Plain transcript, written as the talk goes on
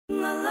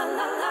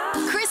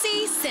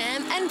Chrissy,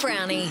 Sam and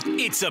Brownie.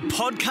 It's a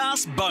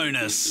podcast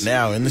bonus.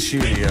 Now in the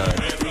studio,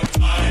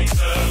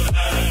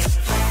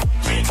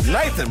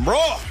 Nathan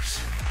Ross.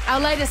 Our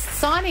latest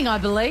signing, I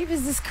believe.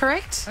 Is this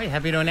correct? Are you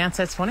happy to announce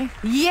that, Swanee?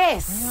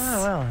 Yes.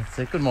 Oh, well, it's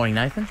a good morning,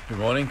 Nathan. Good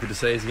morning. Good to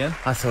see you again.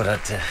 I thought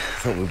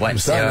we'd wait I'm and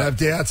see starting to how... have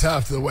doubts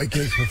after the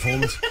weekend's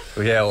performance.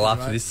 Well, yeah, well,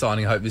 after this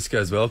signing, I hope this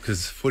goes well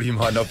because footy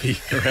might not be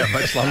around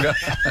much longer.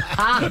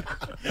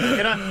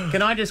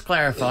 Can I just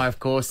clarify, of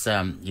course,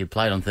 you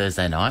played on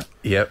Thursday night.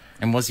 Yep.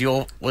 And would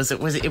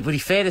it be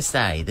fair to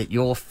say that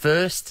your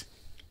first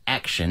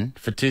action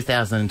for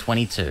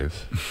 2022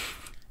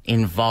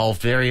 involved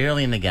very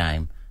early in the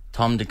game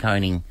Tom de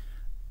Koning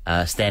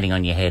standing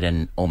on your head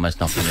and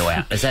almost knocking you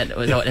out? Is that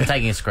and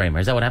taking a screamer?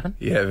 Is that what happened?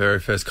 Yeah, very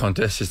first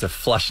contest, just a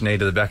flush knee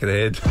to the back of the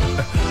head.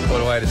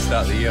 What a way to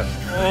start the year.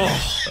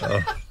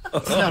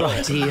 It's not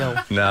ideal.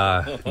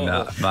 Nah,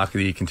 Mark of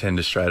the Year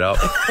contender straight up.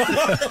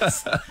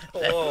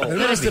 It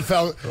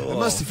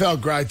must have felt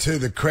great too.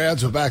 The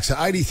crowds were back,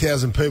 so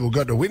 80,000 people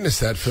got to witness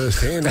that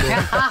firsthand.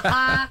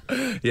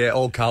 Yeah,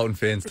 all Carlton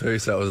fans too,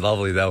 so it was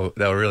lovely. They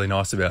were really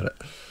nice about it.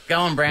 Go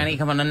on, Brownie.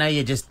 Come on. I know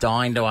you're just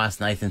dying to ask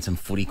Nathan some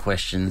footy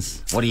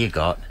questions. What do you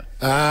got?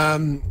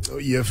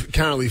 You're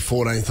currently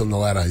 14th on the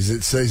ladder. Is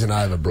it season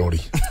over,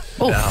 Brodie?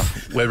 No,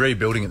 we're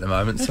rebuilding at the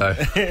moment, so...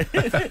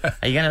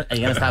 Are you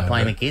gonna start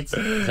playing the kids?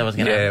 Is that what's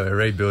gonna happen? Yeah, we're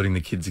rebuilding.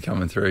 The kids are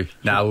coming through.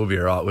 No, we'll be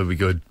all right. We'll be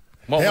good.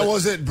 How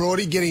was it,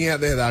 Brodie, getting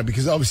out there, though?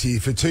 Because obviously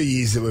for 2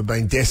 years that we've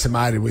been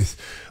decimated with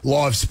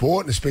live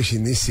sport, and especially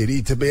in this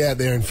city, to be out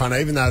there in front,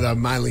 even though they were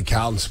mainly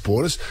Carlton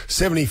supporters,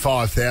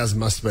 75,000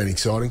 must have been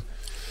exciting.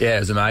 Yeah,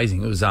 it was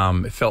amazing. It was.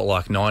 It felt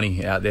like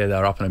 90 out there. They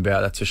were up and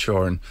about, that's for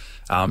sure. And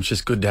it's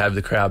just good to have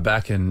the crowd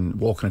back and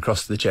walking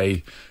across to the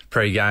G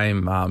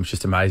pre-game. It's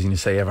just amazing to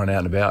see everyone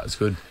out and about. It's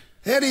good.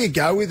 How do you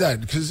go with that?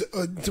 Because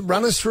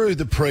run us through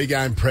the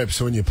pre-game preps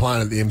when you're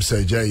playing at the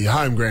MCG. Your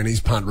home ground is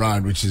Punt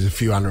Road, which is a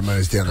few hundred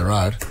metres down the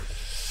road.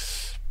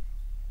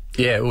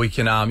 Yeah, well, you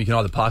can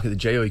either park at the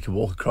G or you can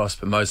walk across,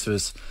 but most of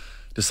us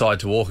decide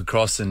to walk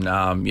across and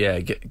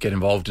get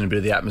involved in a bit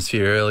of the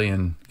atmosphere early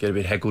and get a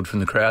bit heckled from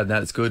the crowd, and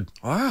that's good.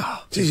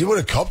 Wow. Geez, you would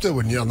have copped it,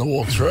 wouldn't you, on the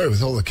walk through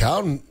with all the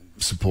Carlton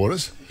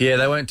supporters? Yeah,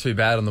 they weren't too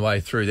bad on the way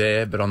through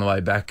there, but on the way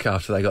back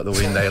after they got the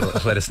win, they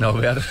let us know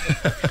about it.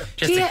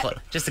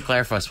 Just to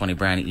clarify, Swanee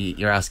Brown,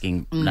 you're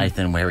asking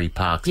Nathan where he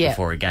parks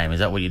before a game. Is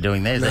that what you're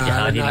doing there? Is that your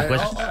hard-hitting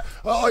question?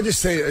 I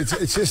just think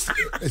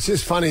it's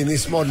just funny in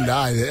this modern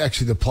day that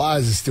actually the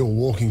players are still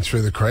walking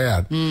through the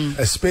crowd,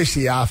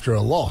 especially after a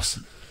loss.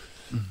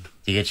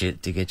 Do have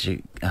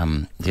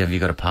you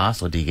got a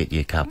pass or do you get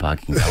your car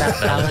parking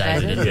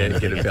validated? Yeah,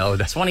 get it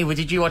validated. Swanee,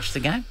 did you watch the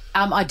game?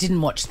 I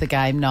didn't watch the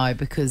game, no,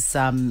 because it's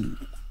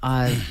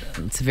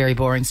a very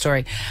boring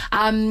story.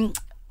 Do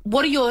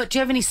you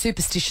have any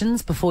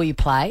superstitions before you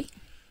play?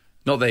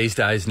 Not these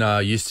days, no.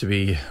 I used to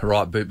be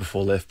right boot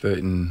before left boot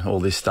and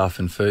all this stuff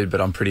and food, but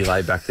I'm pretty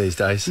laid back these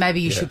days.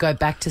 Maybe you should go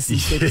back to some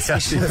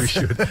superstitions. Yeah,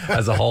 I think we should,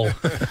 as a whole.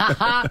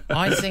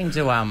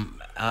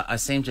 I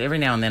seem to every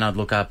now and then I'd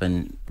look up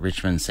and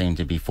Richmond seemed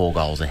to be 4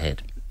 goals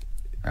ahead.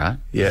 Right?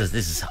 Yeah.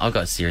 I've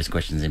got serious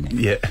questions in me.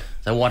 Yeah.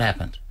 So what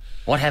happened?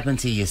 What happened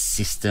to your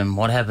system?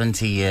 What happened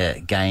to your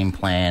game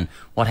plan?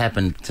 What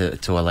happened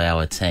to allow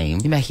a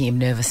team? You're making him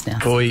nervous now.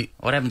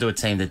 What happened to a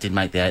team that did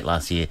make the 8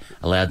 last year,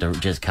 allowed to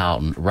just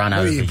Carlton run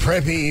over? Are you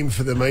prepping him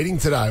for the meeting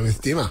today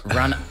with Dimmer?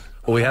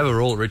 Well, we have a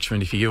rule at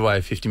Richmond. If you give away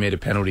a 50-metre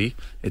penalty,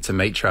 it's a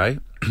meat tray.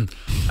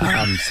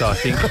 So I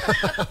think...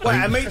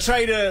 Wait, a meat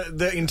tray to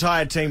the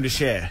entire team to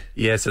share?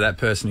 Yeah, so that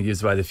person who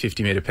gives away the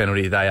 50-metre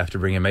penalty, they have to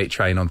bring a meat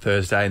tray in on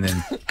Thursday and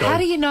then... How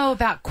do you know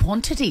about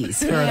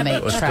quantities for a meat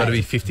tray? It's got to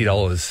be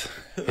 $50.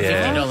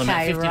 Yeah.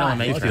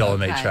 $50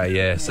 meat tray,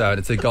 yeah. So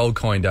it's a gold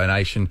coin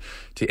donation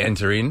to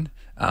enter in.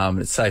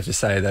 It's safe to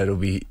say that it'll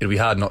be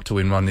hard not to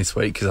win one this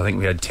week because I think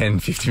we had 10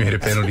 50-metre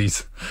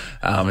penalties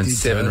and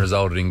 7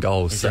 resulted in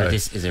goals.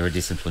 Is there a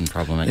discipline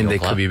problem at your club?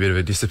 There could be a bit of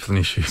a discipline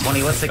issue.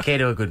 Swanee, what's the key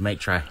to a good meat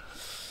tray?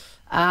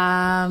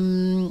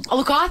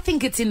 Look, I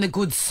think it's in the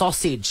good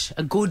sausage.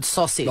 A good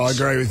sausage. I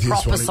agree with you,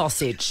 Proper Swanee.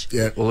 sausage.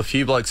 Yeah. Well, a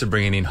few blokes are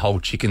bringing in whole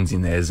chickens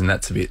in theirs, and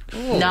that's a bit...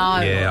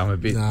 No. Yeah, I'm a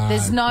bit...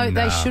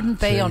 They shouldn't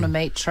be on a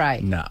meat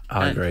tray. No,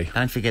 I agree.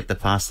 Don't forget the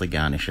parsley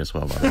garnish as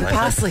well, by the way.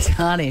 Parsley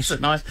garnish.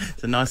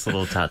 It's a nice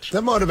little touch.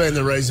 That might have been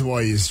the reason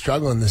why you're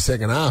struggling in the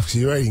second half,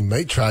 because you're eating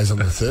meat trays on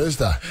the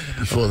Thursday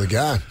before the game.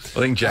 I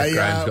think Jack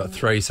Graham's got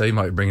 3, so he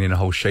might be bringing in a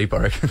whole sheep, I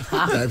reckon.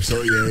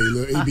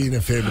 Absolutely, yeah. He'd be in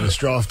a fair bit of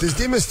strife. Does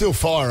Dimmer still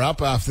fire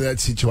up after that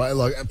situation?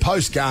 Like,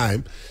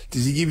 post-game,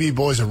 does he give you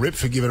boys a rip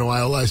for giving away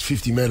all those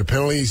 50-metre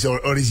penalties, or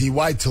does he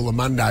wait till the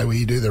Monday where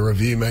you do the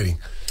review meeting?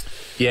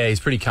 Yeah, he's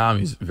pretty calm.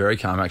 He's very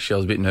calm, actually. I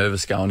was a bit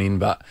nervous going in,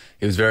 but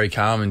he was very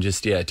calm and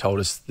just, told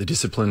us the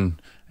discipline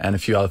and a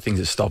few other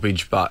things at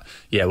stoppage. But,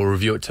 we'll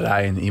review it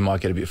today and he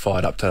might get a bit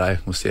fired up today.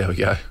 We'll see how we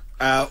go.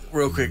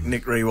 Real quick,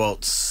 Jack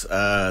Rewalt's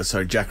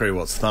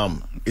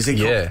thumb. Is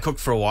he cooked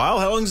for a while?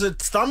 How long does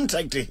its thumb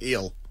take to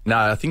heal? No,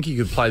 I think he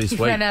could play this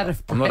week. ran out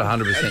of I'm not breath.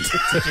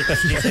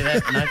 100%. Did you see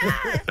that,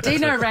 Nathan?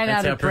 Dino ran That's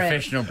out our of breath.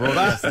 professional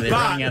broadcaster. They're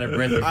running out of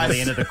breath before the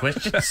end of the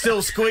question.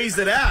 Still squeezed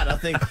it out, I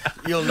think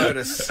you'll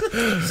notice.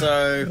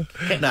 So,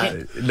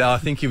 no. No, I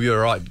think he'll be all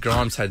right.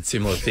 Grimes had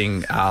similar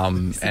thing,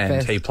 and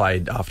best. he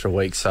played after a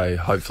week, so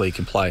hopefully he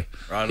can play.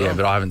 Right yeah, on.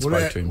 but I haven't What spoke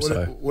about, to him, what,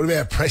 so... what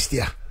about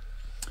Prestia?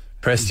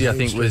 Presti, I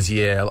think, was,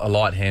 a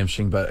light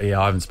hamstring, but, I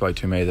haven't spoke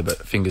to him either,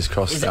 but fingers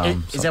crossed. Is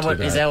it's that not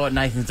too is bad. that what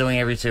Nathan's doing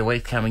every 2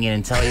 weeks, coming in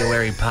and tell you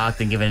where he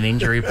parked and give an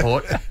injury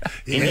report?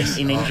 Yes.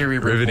 In injury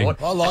Riveting.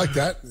 report. I like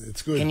that.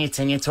 It's good.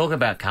 Can you talk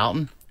about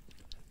Carlton?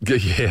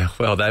 Yeah,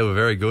 well, they were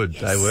very good.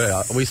 They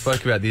were. We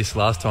spoke about this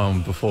last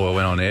time before I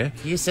went on air.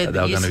 You said they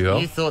that were going to be well.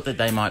 you thought that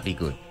they might be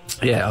good.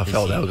 Yeah, I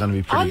felt they were going to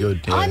be pretty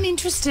good. Yeah. I'm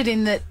interested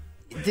in that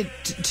the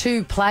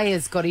two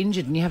players got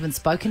injured and you haven't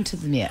spoken to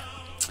them yet.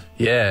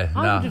 Yeah,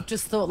 I no. would have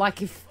just thought,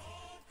 like, if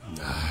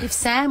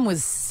Sam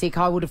was sick,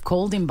 I would have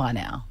called him by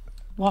now.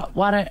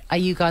 Why are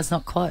you guys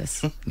not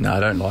close? No, I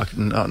don't like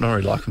them. Not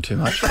really like them too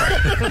much. You know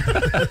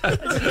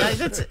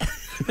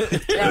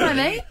what I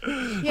mean?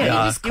 Yeah, you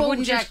just call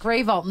wouldn't Jack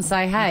Revolt and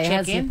say, hey, check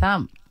how's your in?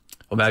 thumb?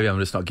 Or maybe I'm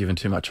just not giving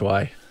too much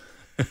away.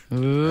 What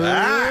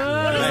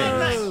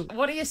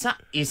are you saying?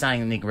 You're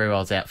saying Nick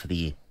Rewell's out for the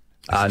year?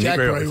 Nick Jack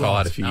Rewell Rewell.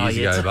 retired a few years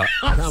yes. ago,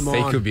 but Come he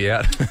on. could be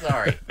out.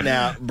 Sorry.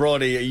 Now,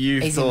 Brodie, you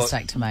Easy thought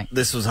mistake to make.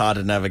 this was hard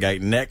to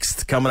navigate.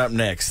 Coming up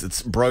next,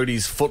 it's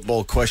Brodie's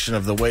football question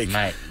of the week.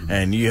 Mate.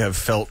 And you have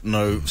felt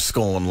no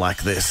scorn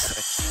like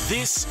this.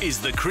 This is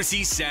the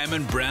Chrissy, Sam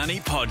and Brownie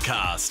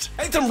podcast.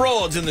 Nathan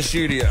Broad's in the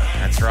studio.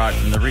 That's right,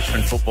 from the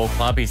Richmond Football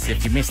Club.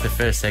 If you missed the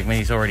first segment,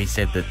 he's already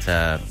said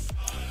that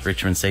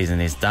Richmond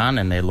season is done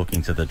and they're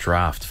looking to the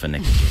draft for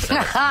next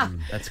year. So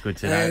that's good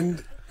to know.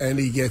 And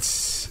he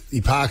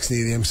parks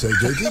near the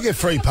MCG. Do you get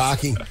free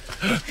parking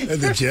at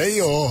the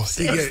G, or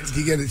do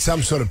you get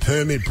some sort of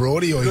permit,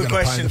 Brodie, or you Good got to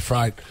pay question. the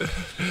freight?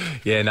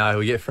 Yeah, no,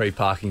 we get free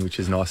parking,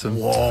 which is nice.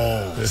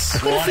 Whoa!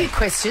 I've got a few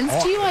questions.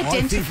 Do you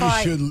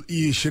identify... I think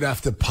you should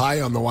have to pay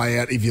on the way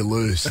out if you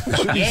lose. There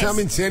should be some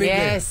incentive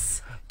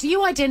Yes. Do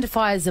you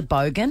identify as a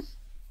bogan?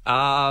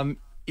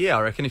 Yeah,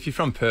 I reckon if you're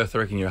from Perth, I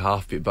reckon you're a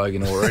half bit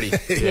bogan already.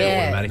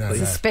 Automatically.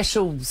 It's a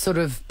special sort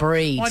of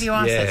breed. Why do you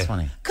ask Yeah. that's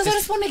funny? Because I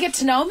just want to get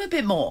to know him a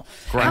bit more.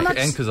 Great. How much-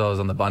 And because I was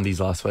on the Bundies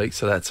last week,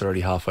 so that's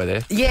already halfway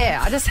there.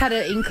 Yeah, I just had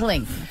an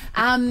inkling.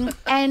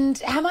 And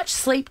how much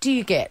sleep do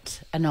you get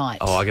a night?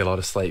 Oh, I get a lot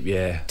of sleep,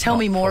 yeah. Tell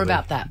me more Probably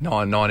about that.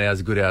 9 hours,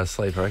 a good hour's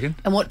sleep, I reckon.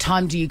 And what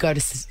time do you go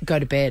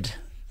to bed?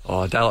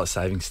 Oh, daylight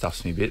saving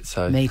stuffs me a bit,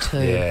 so... Me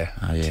too. Yeah.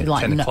 Oh, yeah.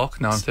 Like 10 o'clock,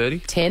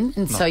 9:30? 10?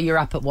 And so you're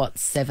up at what,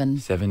 7?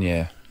 7,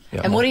 yeah.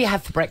 And what do you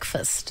have for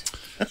breakfast?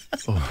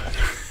 Game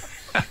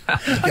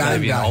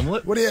Maybe day. an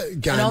omelette? What do you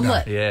game An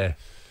omelette? day? Yeah.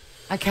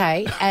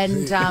 Okay,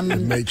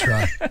 and Meat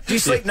tray. Do you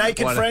sleep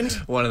naked, friend?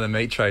 One of the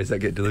meat trays that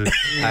get delivered.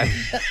 Hey.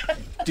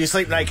 Do you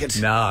sleep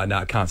naked? No,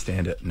 I can't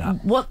stand it. No.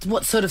 what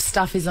sort of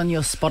stuff is on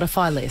your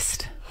Spotify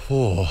list?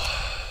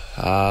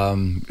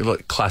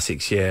 Look,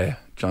 classics, yeah.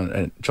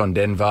 John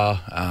Denver,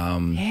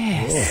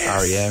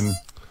 Yes. REM,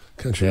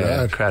 Country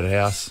yeah, road. Crowded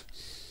House,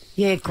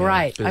 Yeah,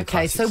 great. bit of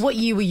Okay, so classics. what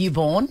year were you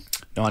born?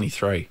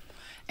 93.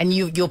 And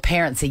your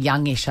parents are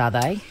youngish, are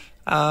they?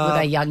 Were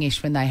they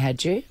youngish when they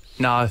had you?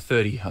 No,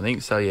 30, I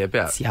think. So, yeah,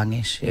 about... It's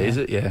youngish, yeah. Yeah, is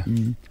it? Yeah.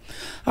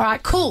 All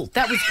right, cool.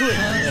 That was good.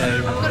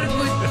 I've got a good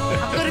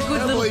I don't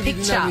little believe you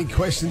didn't have any picture.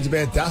 questions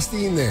about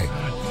Dusty in there.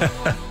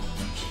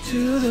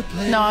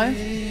 No.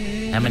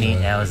 How many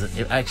hours?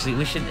 Actually,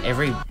 we should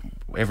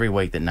every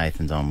week that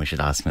Nathan's on, we should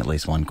ask him at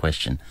least one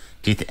question.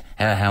 Do you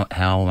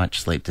how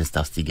much sleep does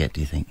Dusty get? Do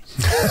you think?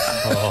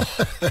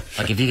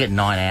 Like if you get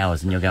 9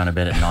 hours and you're going to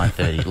bed at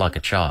 9:30 like a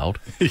child,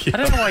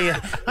 I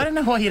don't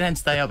know why you don't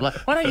stay up late.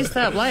 Why don't you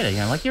stay up later? You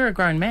know, like you're a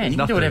grown man. You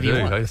can do whatever you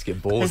want. I just get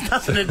bored. There's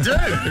nothing to do.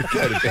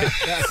 Go to bed.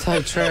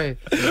 So true.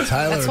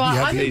 Taylor, That's why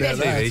would I'm be happy in about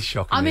bed. that. TV's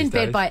shocking I'm in these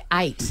bed days. by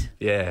 8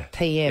 Yeah.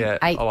 p.m. Yeah,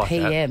 8 I like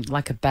that. p.m.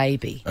 like a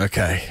baby.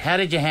 Okay. How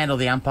did you handle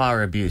the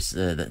umpire abuse?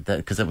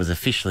 Because it was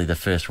officially the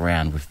first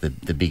round with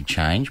the big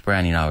change.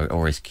 Brownie and I were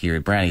always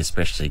curious. Brownie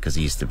especially because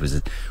he was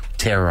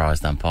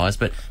terrorised umpires.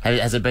 But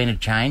has it been a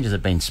change? Has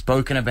it been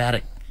spoken about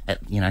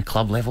at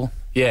club level?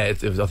 Yeah,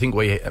 it was, I think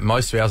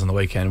most of ours on the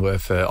weekend were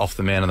for off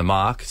the man on the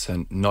mark,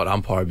 so not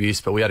umpire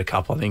abuse, but we had a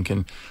couple, I think,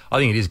 and I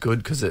think it is good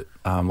because it,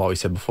 like we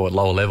said before, at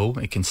lower level,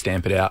 it can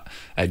stamp it out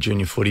at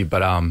junior footy,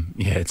 but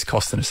yeah, it's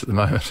costing us at the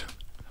moment.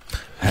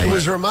 It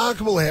was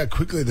remarkable how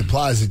quickly the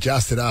players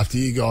adjusted after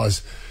you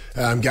guys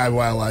gave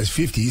away all those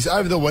 50s.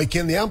 Over the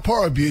weekend, the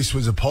umpire abuse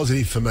was a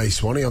positive for me,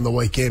 Swanee, on the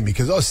weekend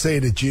because I see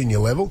it at junior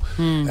level.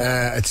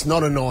 It's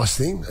not a nice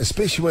thing,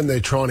 especially when they're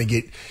trying to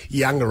get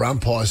younger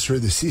umpires through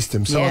the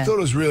system. So I Yeah. thought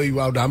it was really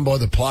well done by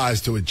the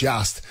players to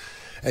adjust.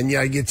 And,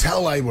 you could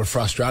tell they were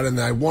frustrated and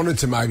they wanted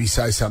to maybe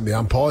say something to the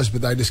umpires,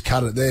 but they just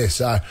cut it there.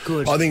 So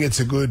Good. I think it's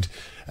a good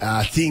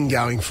thing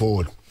going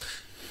forward.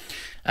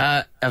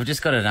 I've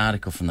just got an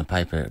article from the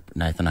paper,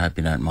 Nathan. I hope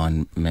you don't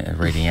mind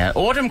reading out.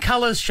 Autumn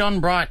colours shone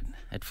bright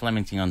at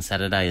Flemington on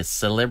Saturday as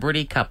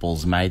celebrity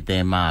couples made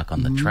their mark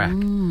on the track.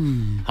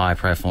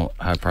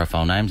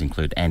 High-profile names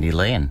include Andy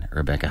Lee and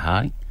Rebecca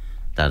Hardy.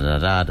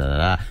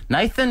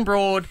 Nathan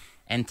Broad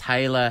and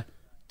Taylor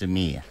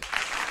Demir.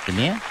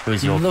 Demir? Who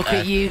is your... Look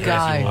at you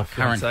go. Your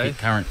current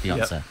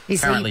fiancé. Yep.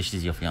 Currently,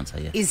 she's your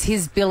fiancé, yeah. Is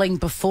his billing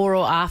before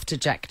or after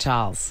Jack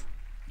Charles?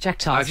 Jack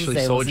Charles I actually was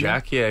there, saw wasn't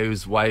Jack. Yeah, he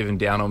was waving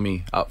down on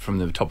me up from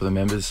the top of the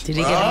members. He? Did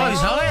he get a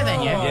he's higher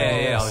than you.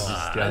 Yeah, I was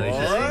just down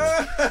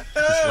there,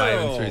 just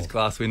waving through his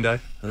glass window.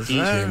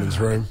 Chairman's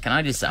room. Can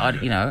I just,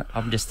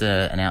 I'm just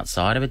an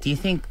outsider, but do you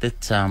think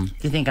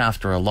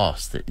after a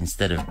loss that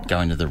instead of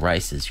going to the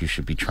races, you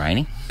should be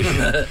training?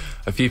 A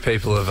few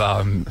people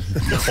have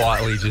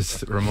quietly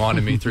just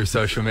reminded me through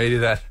social media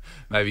that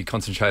maybe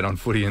concentrate on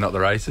footy and not the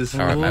races.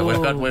 All right, mate.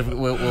 We've got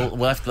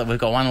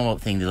one more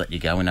thing to let you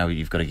go. We know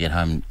you've got to get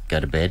home and go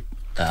to bed.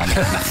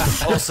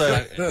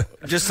 Also,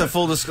 just a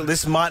full disclosure,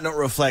 this might not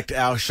reflect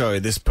our show,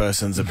 this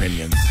person's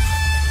opinions.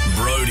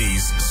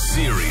 Brodie's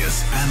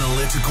serious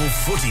analytical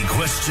footy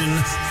question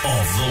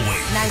of the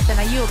week. Nathan,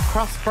 are you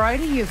across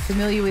Brodie? You're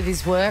familiar with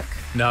his work?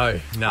 No.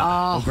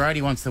 Well,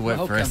 Brodie wants to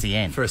work for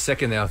SEN. For a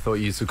second there, I thought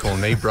you were calling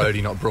me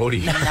Brodie, not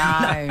Brodie.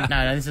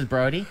 No, this is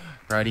Brodie.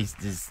 Brodie's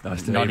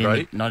Nice to meet you,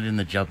 Brodie. not in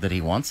the job that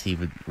he wants. He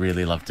would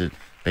really love to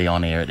be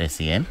on air at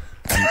SEN.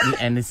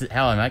 And this is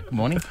hello, mate. Good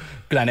morning.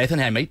 Good day, Nathan.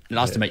 Hey, mate.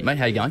 Nice to meet you, mate.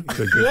 How you going?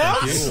 Good, thank you.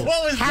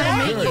 What was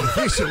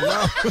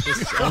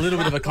that? A little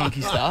bit of a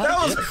clunky start.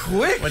 That was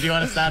quick. Well, do you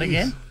want to start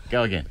again?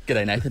 Go again. Good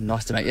day, Nathan.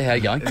 Nice to meet you. How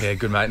you going? Yeah,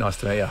 good, mate. Nice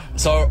to meet you.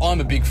 So,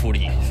 I'm a big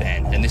footy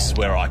fan, and this is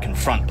where I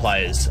confront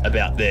players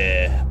about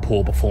their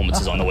poor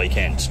performances on the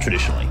weekends,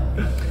 traditionally.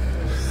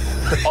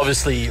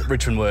 Obviously,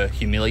 Richmond were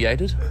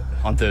humiliated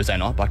on Thursday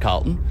night by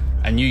Carlton,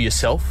 and you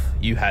yourself,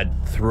 you had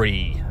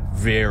 3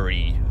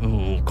 very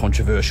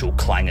controversial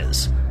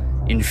clangers.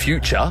 In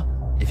future,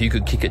 if you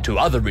could kick it to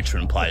other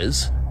Richmond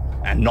players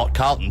and not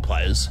Carlton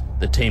players,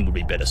 the team would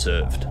be better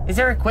served. Is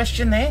there a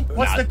question there?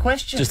 What's the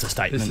question? Just a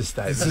statement.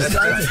 That's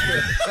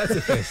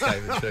a fair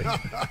statement too.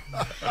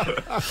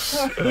 That's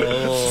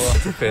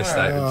a fair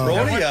statement.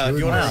 Brodie, do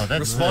you want to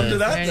respond to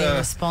that? Any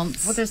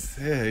response?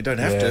 Yeah, you don't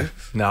have to.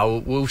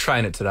 No, we'll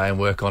train it today and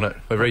work on it.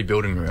 We're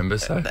rebuilding, remember?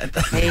 So There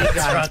you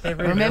go. right, they're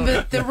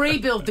Remember the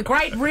rebuild, the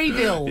great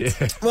rebuild.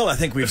 Well, I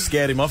think we've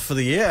scared him off for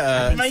the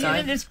year. Mate,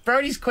 it's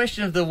Brodie's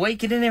question of the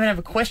week. You didn't even have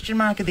a question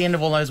mark at the end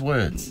of all those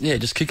words. Yeah,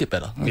 just kick it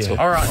better. That's all.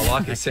 All right. I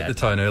like it. Set the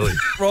tone early.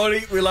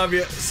 Brodie, we love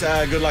you.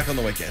 So, good luck on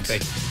the weekend.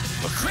 Thank you.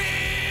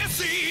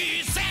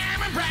 Chrissy,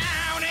 Sam and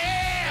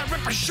Brownie.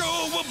 Ripper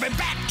Show will be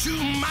back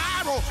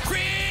tomorrow.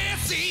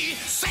 Chrissy,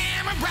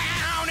 Sam and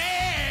Brownie.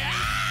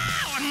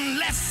 Oh,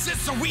 unless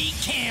it's a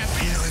weekend.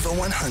 Over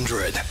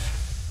 100.